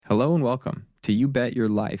Hello and welcome to You Bet Your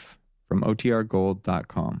Life from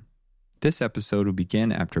OTRGold.com. This episode will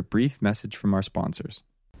begin after a brief message from our sponsors.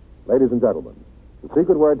 Ladies and gentlemen, the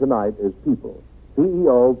secret word tonight is people.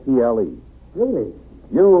 P-E-O-P-L-E. Really?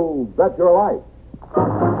 You bet your life.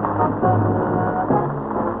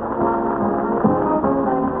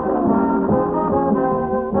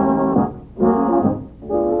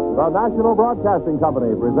 The National Broadcasting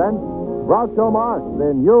Company presents Groucho Marx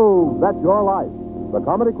in You Bet Your Life, the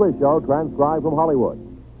comedy quiz show transcribed from Hollywood.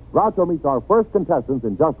 Groucho meets our first contestants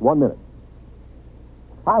in just 1 minute.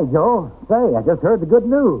 Hi, Joe. Say, I just heard the good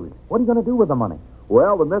news. What are you going to do with the money?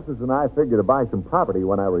 Well, the missus and I figure to buy some property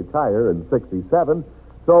when I retire in 67,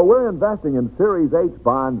 so we're investing in Series H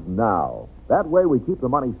bonds now. That way we keep the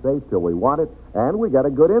money safe till we want it, and we get a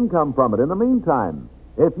good income from it in the meantime.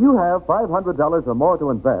 If you have $500 or more to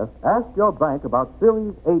invest, ask your bank about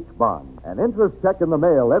Series H bonds. An interest check in the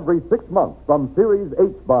mail every 6 months from Series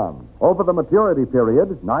H bonds. Over the maturity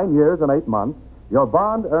period, 9 years and 8 months, your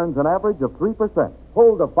bond earns an average of 3%.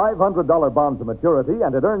 Hold a $500 bond to maturity,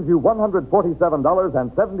 and it earns you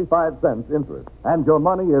 $147.75 interest. And your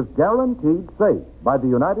money is guaranteed safe by the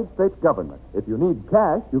United States government. If you need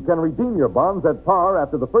cash, you can redeem your bonds at par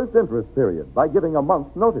after the first interest period by giving a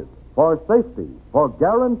month's notice. For safety, for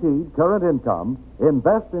guaranteed current income,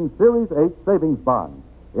 invest in Series H savings bonds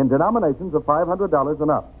in denominations of $500 and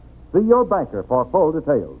up. See your banker for full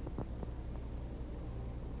details.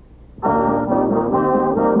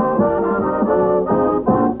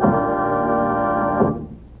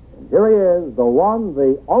 Here he is, the one,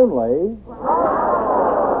 the only...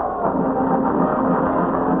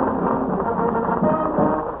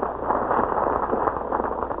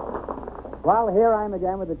 Well, here I am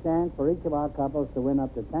again with a chance for each of our couples to win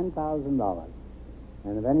up to $10,000.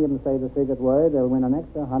 And if any of them say the secret word, they'll win an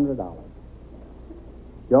extra $100.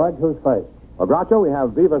 George, who's first? Well, Groucho, we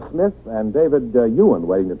have Viva Smith and David Ewan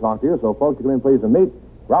waiting to talk to you, so folks, you come in, please, and meet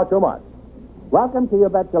Groucho Marx. Welcome to You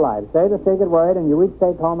Bet Your Life. Say the secret word, and you each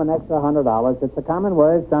take home an extra $100. It's a common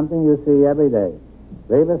word, something you see every day.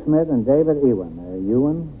 Viva Smith and David Ewan.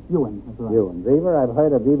 Ewan? Ewan, that's right. Ewan. Viva, I've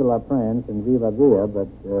heard of Viva La France and Viva Villa, but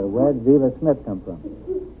where'd Viva Smith come from?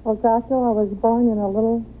 Well, Groucho, I was born in a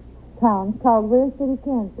little town called Weird City,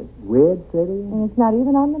 Kansas. Weird City? And it's not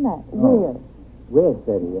even on the map. Weird. Weird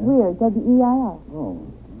City, yeah? Weird, W-E-I-R. Oh.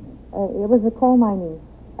 It was a coal mining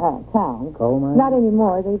town. Coal mining? Not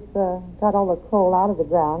anymore. They've got all the coal out of the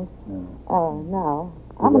ground now.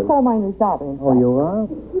 I'm a coal miner's daughter, in fact. Oh, you are?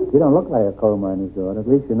 You don't look like a coal miner's daughter. At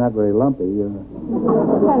least you're not very lumpy. You're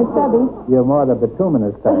kind of chubby. You're more the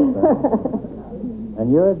bituminous type, huh?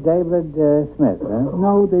 And you're David Smith, huh?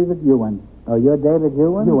 No, David Ewan. Oh, you're David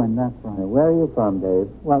Ewan? Ewan, that's right. Where are you from, Dave?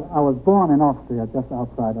 Well, I was born in Austria, just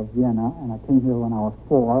outside of Vienna, and I came here when I was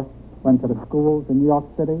 4. Went to the schools in New York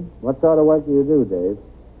City. What sort of work do you do, Dave?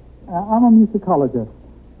 I'm a musicologist.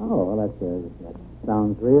 Oh, well, that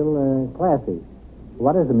sounds real classy.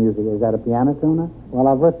 What is the music? Is that a piano tuner? Well,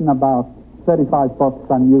 I've written about 35 books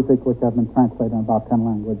on music, which have been translated in about 10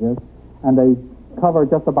 languages, and they cover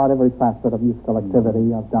just about every facet of musical activity.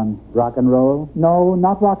 I've done... Rock and roll? No,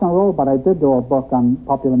 not rock and roll, but I did do a book on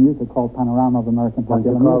popular music called Panorama of American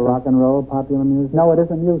Popular Music. Rock and roll popular music? No, it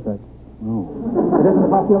isn't music. Oh. It isn't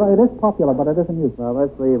popular. It is popular, but it isn't music. Well,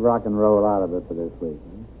 let's leave rock and roll out of it for this week.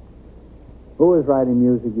 Huh? Who is writing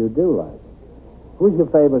music you do like? Who's your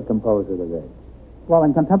favorite composer today? Well,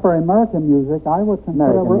 in contemporary American music, I would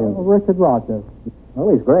consider Richard Rogers. Oh,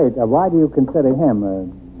 he's great. Why do you consider him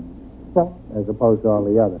well, as opposed to all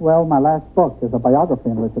the others? Well, my last book is a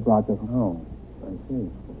biography on Richard Rogers. Oh, I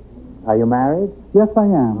see. Are you married? Yes, I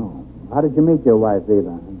am. Oh. How did you meet your wife,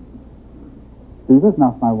 Viva? Viva's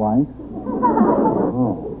not my wife.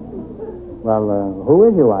 Oh. Well, who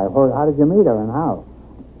is your wife? How did you meet her and how?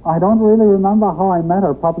 I don't really remember how I met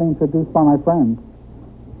her, probably introduced by my friends.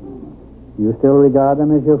 You still regard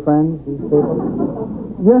them as your friends, these people?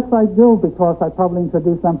 Yes, I do, because I probably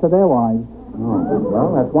introduced them to their wives. Oh,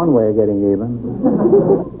 well, that's one way of getting even.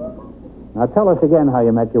 Now, tell us again how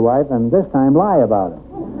you met your wife, and this time lie about it.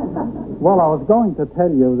 Well, I was going to tell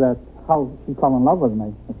you that how she fell in love with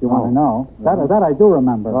me, if you want to know. That I do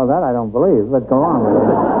remember. Well, that I don't believe, but go on with it.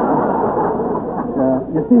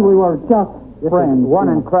 You see, we were just friends. One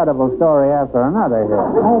incredible story after another here.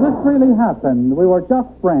 Oh, this really happened. We were just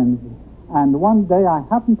friends. And one day I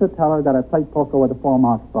happened to tell her that I played poker with the Four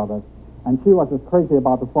Marx Brothers. And she was as crazy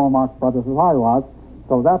about the Four Marx Brothers as I was.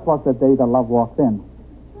 So that was the day the love walked in.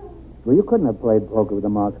 Well, you couldn't have played poker with the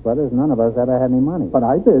Marx Brothers. None of us ever had any money. But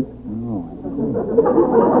I did. Oh, I see.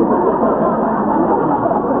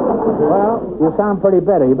 Well, you sound pretty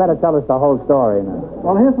bitter. You better tell us the whole story now.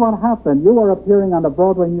 Well, here's what happened. You were appearing on the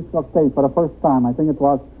Broadway musical stage for the first time. I think it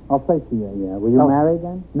was Alsatia. Yeah. Were you married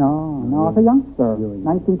then? No, I was a youngster.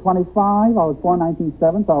 1925. I was born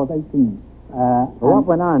 1907, so I was 18. What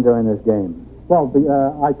went on during this game? Well,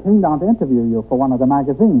 I came down to interview you for one of the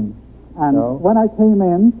magazines. And when I came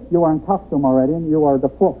in, you were in costume already, and you were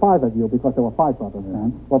five of you, because there were five brothers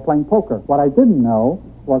then, were playing poker. What I didn't know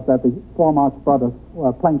was that the Four Marx brothers,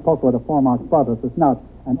 playing poker with the Four Marx brothers is not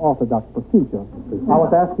an orthodox procedure. I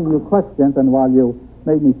was asking you questions, and while you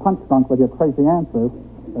made me punch drunk with your crazy answers,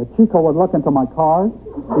 Chico would look into my cards,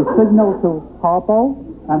 he signaled to Harpo,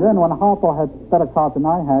 and then when Harpo had better cards than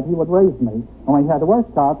I had, he would raise me. And when he had the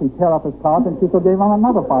worst cards, he'd tear up his cards, and Chico gave him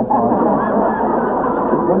another 5 cards.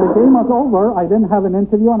 When the game was over, I didn't have an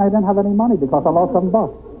interview, and I didn't have any money because I lost $7.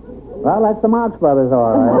 Well, that's the Marx Brothers,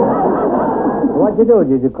 all right. What'd you do?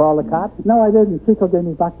 Did you call the cops? No, I didn't. Chico gave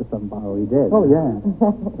me back the $7. Oh, he did? Oh, yeah.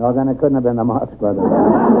 No, then it couldn't have been the Marx Brothers.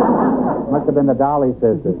 Must have been the Dolly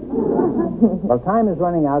sisters. Well, time is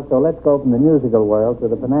running out, so let's go from the musical world to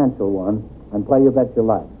the financial one and play You Bet Your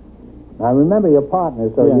Life. Now, remember your partner,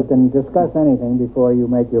 so you can discuss anything before you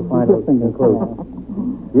make your final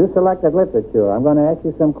conclusion. You selected literature. I'm going to ask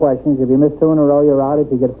you some questions. If you miss 2 in a row, you're out. If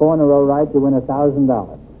you get 4 in a row right, you win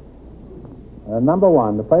 $1,000. Number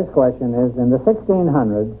one, the first question is, in the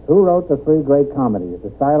 1600s, who wrote the 3 great comedies,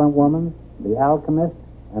 The Silent Woman, The Alchemist,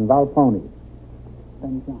 and Valpone?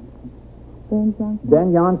 Ben Jonson. Ben Jonson.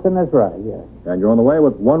 Ben Jonson is right, yes. And you're on the way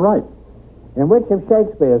with 1 right. In which of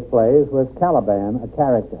Shakespeare's plays was Caliban a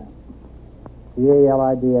character?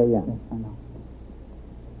 Calidan. Yes, I know.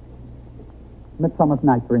 Midsummer's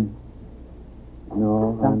Night Dream.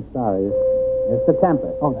 No, I'm sorry. It's The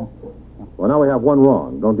Tempest. Oh, yeah. Well, now we have 1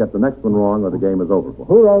 wrong. Don't get the next one wrong or the game is over for.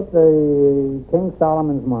 Who wrote the King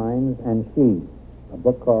Solomon's Mines and She, a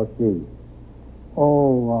book called She?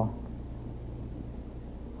 Oh,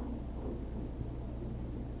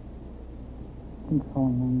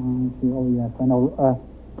 oh, yes, I know.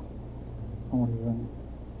 What is that?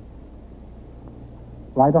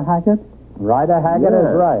 Rider Haggard? Rider Haggard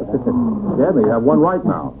is right. Debbie, you have 1 right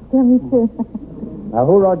now. Yeah, me too. Now,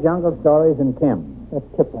 who wrote Jungle Stories and Kim? That's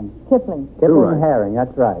Kipling. Kipling. Kipling right. Herring,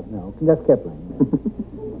 that's right. No, just Kipling.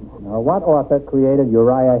 Now, what author created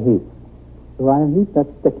Uriah Heep? Uriah Heep, that's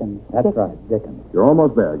Dickens. That's right, Dickens. You're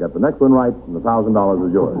almost there. Get the next one right, and the $1,000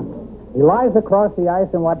 is yours. He lies across the ice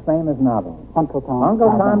in what famous novel? Uncle Tom. Uncle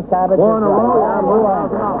Tom Savage. 4 in a row, right. and move on.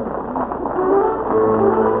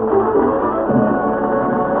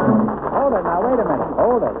 Hold it now, wait a minute.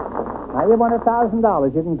 Hold it. Now, you won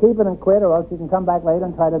 $1,000. You can keep it and quit, or else you can come back later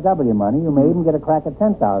and try to double your money. You may even get a crack at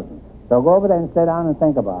 $10,000. So go over there and sit down and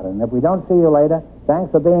think about it. And if we don't see you later,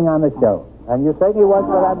 thanks for being on the show. And you certainly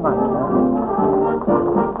worked for that money.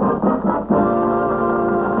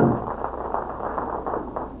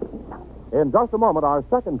 In just a moment, our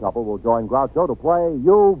second couple will join Groucho to play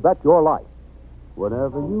You Bet Your Life.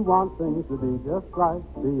 Whenever you want things to be just right,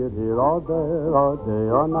 be it here or there, or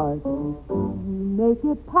day or night. Make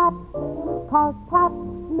it Pap, 'cause Pap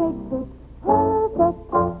makes it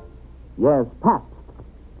perfect. Yes, Pabst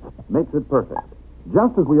makes it perfect.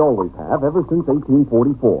 Just as we always have ever since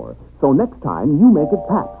 1844. So next time, you make it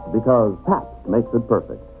Pabst, because Pabst makes it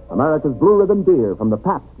perfect. America's Blue Ribbon beer from the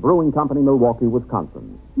Pabst Brewing Company, Milwaukee,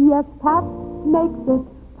 Wisconsin. Yes, Pap makes it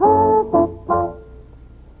perfect.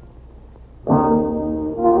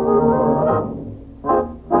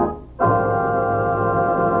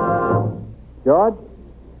 George,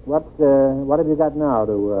 what have you got now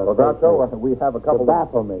to... Well, Groucho, we have a to couple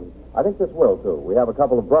baffle me. I think this will, too. We have a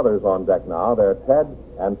couple of brothers on deck now. They're Ted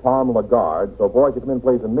and Tom Lagarde. So, boys, you come in,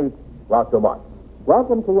 please, and meet Groucho Marx.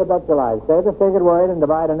 Welcome to You Bet Your Life. Say the figured word and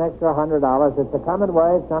divide an extra $100. It's a common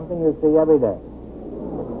word, something you see every day.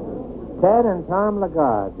 Ted and Tom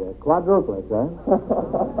Lagarde, quadruplets, huh?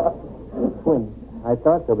 Twins. I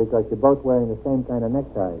thought so, because you're both wearing the same kind of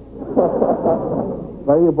neckties.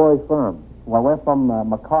 Where are you boys from? Well, we're from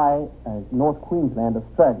Mackay, North Queensland,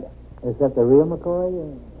 Australia. Is that the real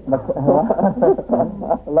McCoy?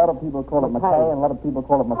 A lot of people call it Mackay, and a lot of people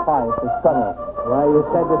call it Mackay. It's the struggle. Well, you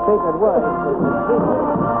said the secret word.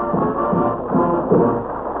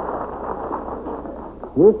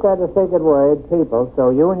 You said the secret word, people, so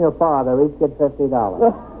you and your father each get $50.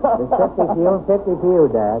 It's 50 for you and 50 for you,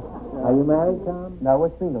 Dad. Are you married, Tom? No, we're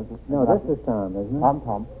singles. No, this is Tom, isn't it? I'm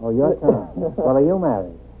Tom. Oh, you're Tom. Well, are you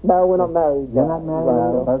married? No, we're not married. You're not married?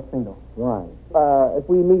 We're both single. Right. If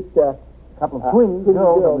we meet a couple of twin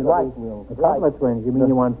girls that we like, we'll... A couple of twins. You mean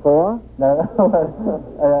you want 4? No,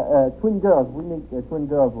 twin girls. We meet twin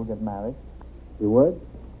girls, we'll get married. You would?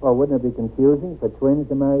 Well, wouldn't it be confusing for twins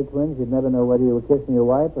to marry twins? You'd never know whether you were kissing your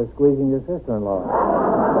wife or squeezing your sister-in-law.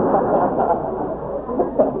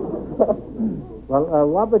 Well,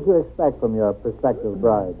 what would you expect from your prospective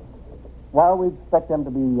bride? Well, we expect them to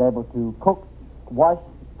be able to cook, wash,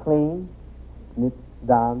 clean, knit,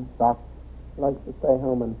 darn, socks. Likes to stay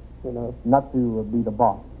home and, not to be the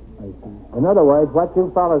boss. I see. In other words, what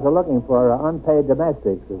you fellas are looking for are unpaid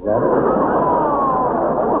domestics, is that it?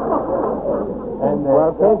 And,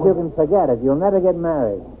 well, kids, you can forget it. You'll never get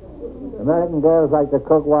married. American girls like to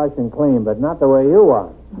cook, wash, and clean, but not the way you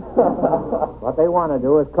want. What they want to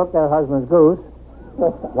do is cook their husband's goose,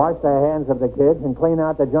 wash their hands of the kids, and clean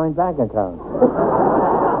out the joint bank account.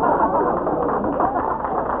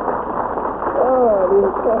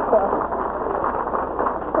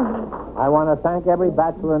 I want to thank every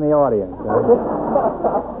bachelor in the audience.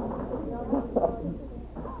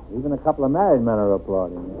 Even a couple of married men are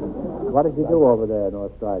applauding. What did you do over there in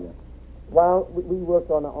Australia? Well, we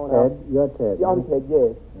worked on Ted, you're Ted. Yeah, I'm Ted,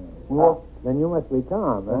 yes. Then you must be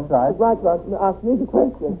Tom, huh? That's right. Ask me the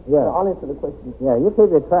question. Yeah. I'll answer the question. Yeah, you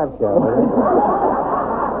keep your trap shut.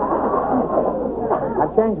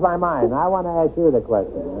 I've changed my mind. I want to ask you the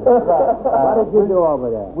question. What did you do over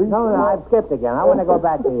there? No, I've skipped again. I want to go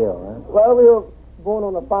back to you. Huh? Well, we were born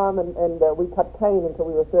on a farm, and we cut cane until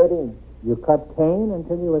we were 13. You cut cane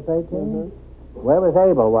until you were 13? Mm-hmm. Where was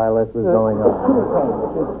Abel while this was going on? Sugar cane.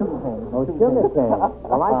 Oh, sugar cane.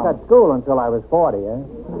 Well, I cut school until I was 40, eh?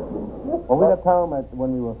 Well, we left home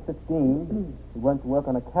when we were 15. We went to work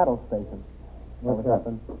on a cattle station. What's that?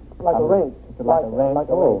 Like a ranch. Like a ranch.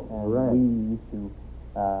 Oh, and ranch. we used to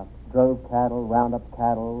drove cattle, round up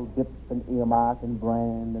cattle, dip and earmark and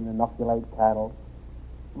brand and inoculate cattle.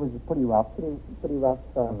 It was pretty rough. Pretty rough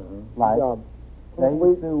life. Job. They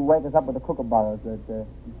used to wake us up with the kookaburras. They used to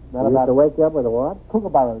wake you up with a what?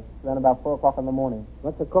 Kookaburras. Around about 4 o'clock in the morning.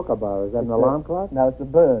 What's a kookaburra? Is that an alarm clock? No, it's a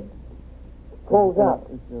bird. Calls out.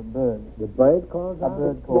 It's a bird. The bird calls out? A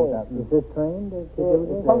bird calls out. Is this trained to do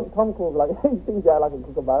this? Tom calls like, he sings out like a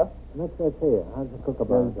kookaburra. Let's hear. How's the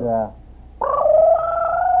kookaburra?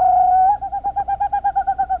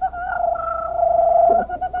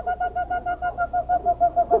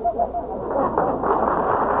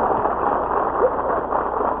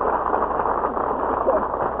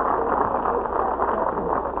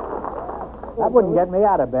 That wouldn't get me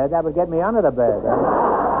out of bed. That would get me under the bed.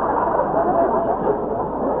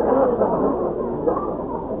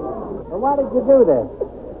 Well, why did you do this?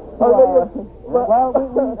 Well, we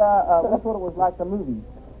thought it was like the movies.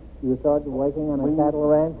 You thought waking on a cattle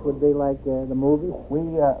ranch would be like the movies? We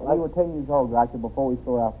were 10 years old, actually, before we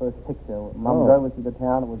saw our first picture. Mom drove us to the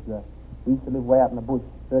town. It was we used to live way out in the bush,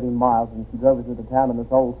 13 miles, and she drove us to the town in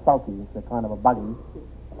this old sulky. It's a kind of a buggy.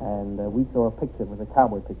 And we saw a picture. It was a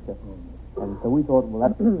cowboy picture. And so we thought, well,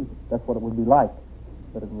 that's what it would be like.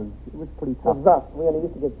 But it was pretty tough. It was rough. We only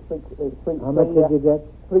used to get three. How much did you get?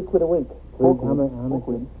 £3 a week. How much?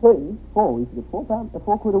 Three? Four. We used to get £4 a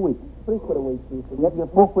week. £3 a week. We used to get £4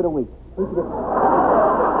 a week. We used to get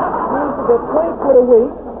 £3 a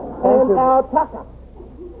week and our tucker.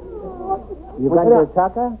 You got your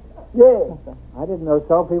tucker? Yeah. I didn't know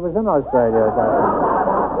Sophie was in Australia.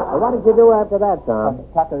 Well, what did you do after that, Tom?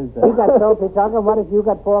 Tucker's... You got Sophie Tucker. What if you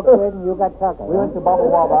got $4 and you got Tucker? We went to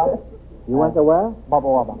Bubba Wabba. You went to where? Bubba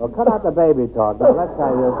Wabba. Well, cut out the baby talk. Now, let's say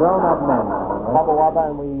you're grown-up men now. Bubba Wabba,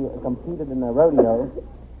 and we competed in a rodeo. It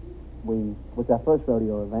was our first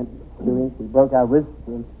rodeo event experience. We broke our wrists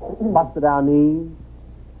and busted our knees.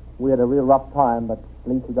 We had a real rough time, but at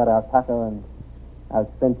least we got our tucker and our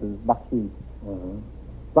expenses, bucksheesh.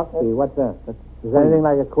 Bucksheesh, what's that? Is that anything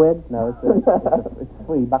like a quid? No, it's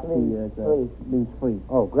free. Bucksheesh means free.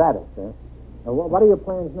 Oh, gratis, huh? What are your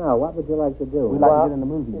plans now? What would you like to do? We'd like to get in the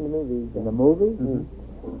movies. In the movies. In the movies?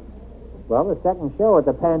 Mm-hmm. Well, the second show at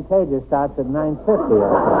the Pantages starts at 9:50.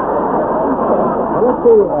 Now, let's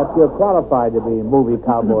see if you're qualified to be movie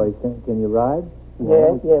cowboys. Can you ride?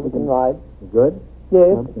 Yeah, we can ride. Good?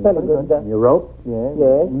 Yeah, fairly good. Can you rope? Yeah.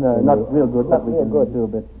 No, not real good, but we can do a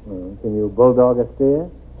bit. Can you bulldog a steer?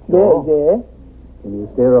 Yeah. Can you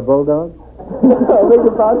steer a bulldog?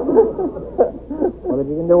 Well, if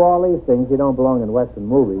you can do all these things, you don't belong in Western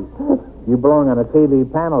movies. You belong on a TV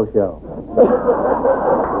panel show.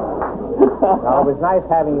 Now, it was nice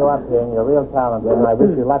having you up here, and you're real talented, and I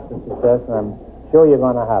wish you lots of success, and I'm sure you're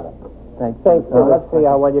going to have it. Thanks. Now, let's see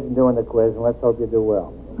how well you can do in the quiz, and let's hope you do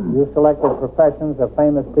well. You selected professions of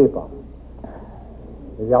famous people.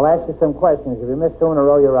 I'll ask you some questions. If you miss 2 in a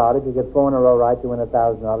row, you're out. If you get 4 in a row right, you win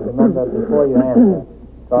 $1,000. Remember, before you answer,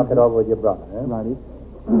 talk it over with your brother. Eh? Righty.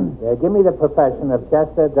 Give me the profession of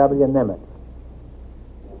Chester W. Nimitz.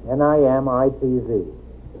 Nimitz.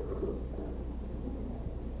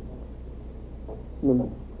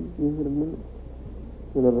 Nimitz. You heard of Nimitz?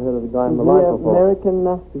 You never heard of the guy in the life before. American,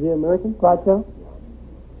 is he American? Groucho?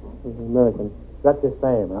 He's American. Got this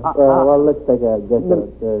same, huh? Well, let's take a guess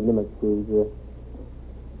at Nimitz, please.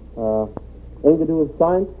 Anything to do with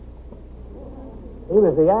science? He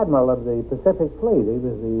was the admiral of the Pacific Fleet. He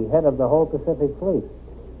was the head of the whole Pacific Fleet.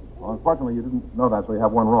 Well, unfortunately, you didn't know that, so you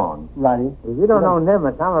have one wrong. Righty. If you don't know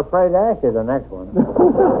Nimitz, I'm afraid to ask you the next one.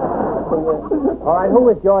 All right, who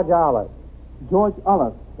was George Olive? George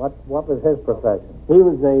Olive. What was his profession? He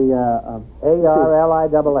was A-R-L-I-S-S.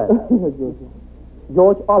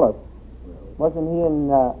 George Olive. Wasn't he in...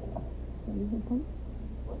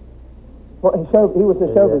 Well, he was a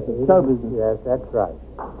show business. Show business. Yes, that's right.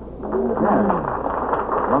 You're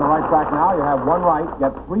on the right track now. You have one right.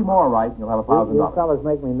 Get 3 more right, and you'll have $1,000. You fellas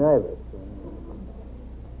make me nervous.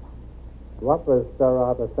 What was Sir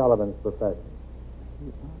Arthur Sullivan's profession?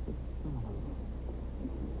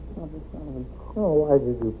 Oh, why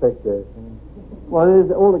did you pick this? Well,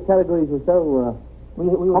 all the categories were so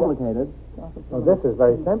complicated. Well, this is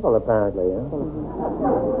very simple, apparently.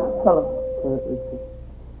 Huh?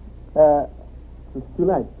 It's too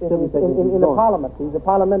late. In the Parliament. He's a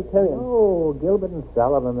parliamentarian. Oh, Gilbert and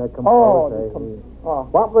Sullivan, the composer.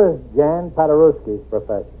 What was Jan Paderewski's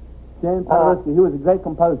profession? Jan Paderewski. He was a great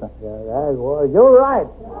composer. Yeah, that was. You're right.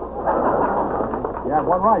 You have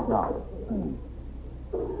one right now.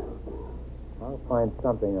 I'll find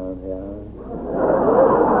something on here.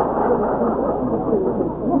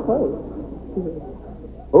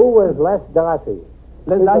 Who was Les Darcy?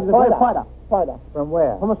 Les Darcy, the great fighter. From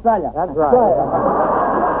where? From Australia. That's right.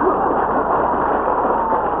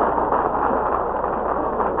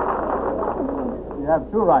 You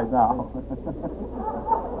have 2 right now.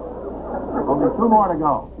 Only 2 more to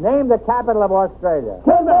go. Name the capital of Australia.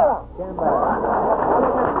 Canberra.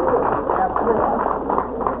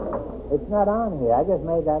 It's not on here. I just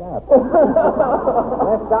made that up.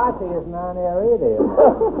 Les Darcy isn't on there either.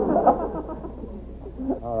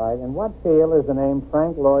 All right. In what field is the name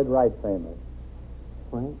Frank Lloyd Wright famous?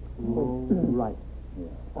 Frank Lloyd Wright.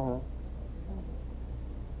 Yeah.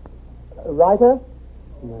 Writer?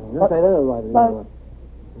 No. Say that writer.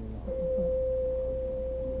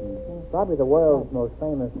 Probably the world's most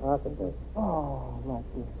famous architect. Oh, right.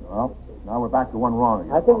 Well, now we're back to one wrong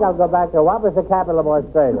again. I think I'll go back to what was the capital of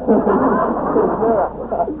Australia?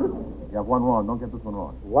 You have one wrong. Don't get this one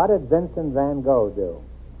wrong. What did Vincent van Gogh do?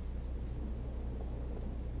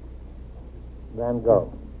 Van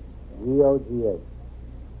Gogh. G-O-G-H.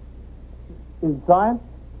 In science?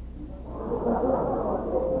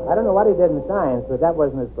 I don't know what he did in science, but that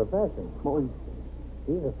wasn't his profession. What was...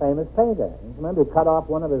 He's a famous painter. Remember he cut off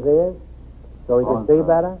one of his ears so he could see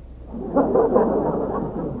better? You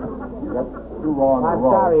got 2 wrong in a I'm row.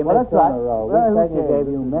 sorry you missed 2 in a that's right. row. We Well, certainly okay. gave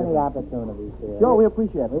you many opportunities here. Sure, we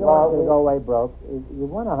appreciate it. We don't want you to go away broke. You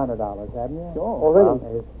won $100, haven't you? Sure. Well,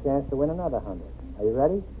 there's a chance to win another 100. Are you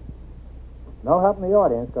ready? No help in the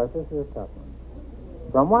audience, because this is a tough one.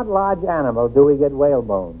 From what large animal do we get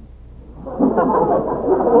whalebone?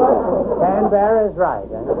 Canberra is right.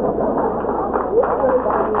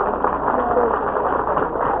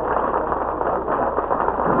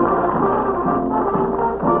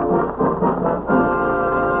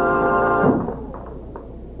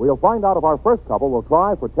 We'll find out if our first couple will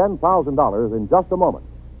try for $10,000 in just a moment.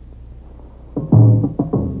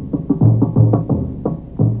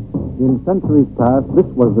 In centuries past, this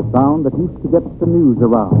was the sound that used to get the news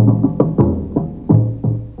around.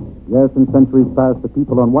 Yes, in centuries past, the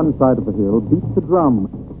people on one side of the hill beat the drum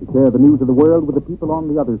to share the news of the world with the people on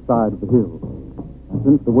the other side of the hill. And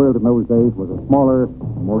since the world in those days was a smaller,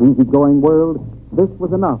 more easygoing world, this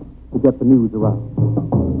was enough to get the news around.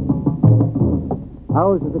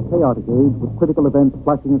 Ours is a chaotic age with critical events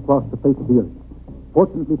flashing across the face of the earth.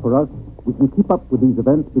 Fortunately for us, we can keep up with these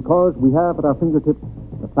events because we have at our fingertips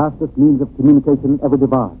the fastest means of communication ever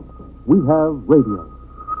devised. We have radio.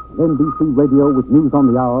 NBC Radio with news on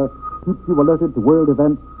the hour keeps you alerted to world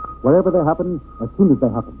events wherever they happen, as soon as they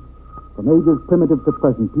happen. From ages primitive to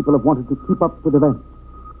present, people have wanted to keep up with events.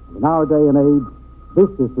 And in our day and age, this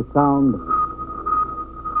is the sound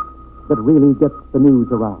that really gets the news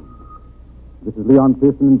around. This is Leon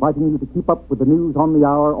Pearson inviting you to keep up with the news on the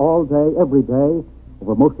hour all day, every day,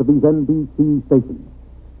 over most of these NBC stations.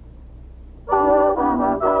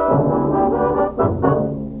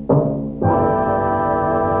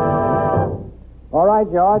 All right,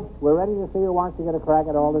 George, we're ready to see who wants to get a crack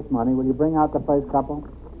at all this money. Will you bring out the first couple?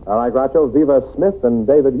 All right, Groucho, Viva Smith and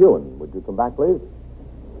David Ewan. Would you come back, please?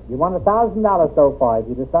 You won $1,000 so far. If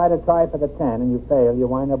you decide to try for the 10 and you fail, you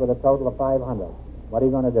wind up with a total of $500. What are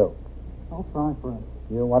you going to do? I'll try for it.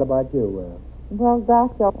 What about you? Well,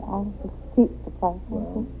 Groucho, I keep the price.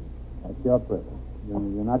 Well, that's your privilege.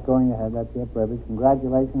 You're not going ahead. That's your privilege.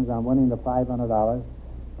 Congratulations on winning the $500.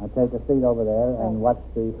 Now take a seat over there and watch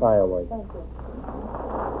the fireworks. Thank you.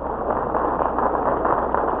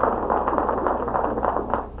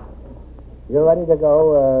 You're ready to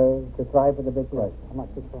go to try for the big prize. How much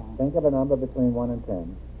to try? Think of a number between 1 and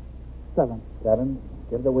 10. 7. 7.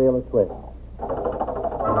 Give the wheel a twist.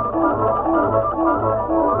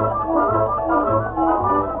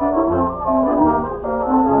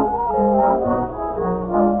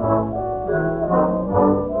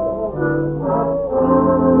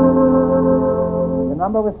 The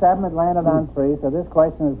number was 7. It landed on 3, so this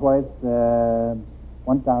question is worth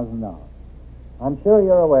 $1,000. I'm sure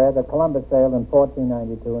you're aware that Columbus sailed in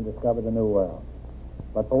 1492 and discovered the New World.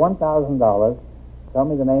 But for $1,000, tell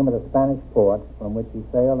me the name of the Spanish port from which he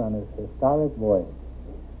sailed on his historic voyage.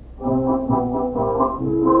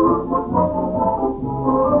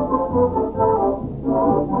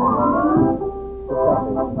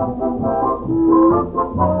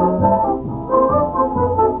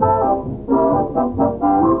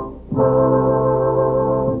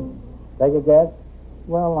 Take a guess.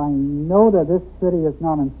 Well, I know that this city is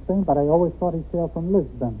not in Spain, but I always thought he sailed from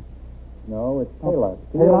Lisbon. No, it's Palos.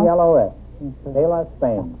 Palos? P-A-L-O-S. Okay. Palos,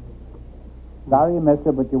 Spain. Sorry you missed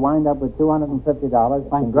it, but you wind up with $250.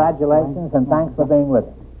 Congratulations, and thanks for being with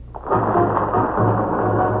us.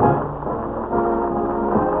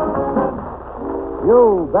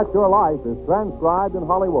 You Bet Your Life is transcribed in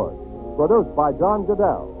Hollywood. Produced by John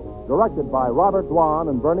Goodell. Directed by Robert Dwan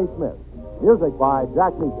and Bernie Smith. Music by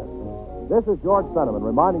Jack Meakin. This is George Fenneman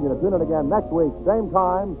reminding you to tune in again next week, same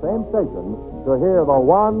time, same station, to hear the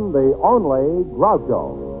one, the only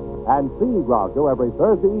Groucho. And see Groucho every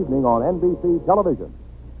Thursday evening on NBC television.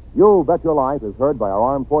 You Bet Your Life is heard by our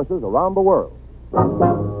armed forces around the world.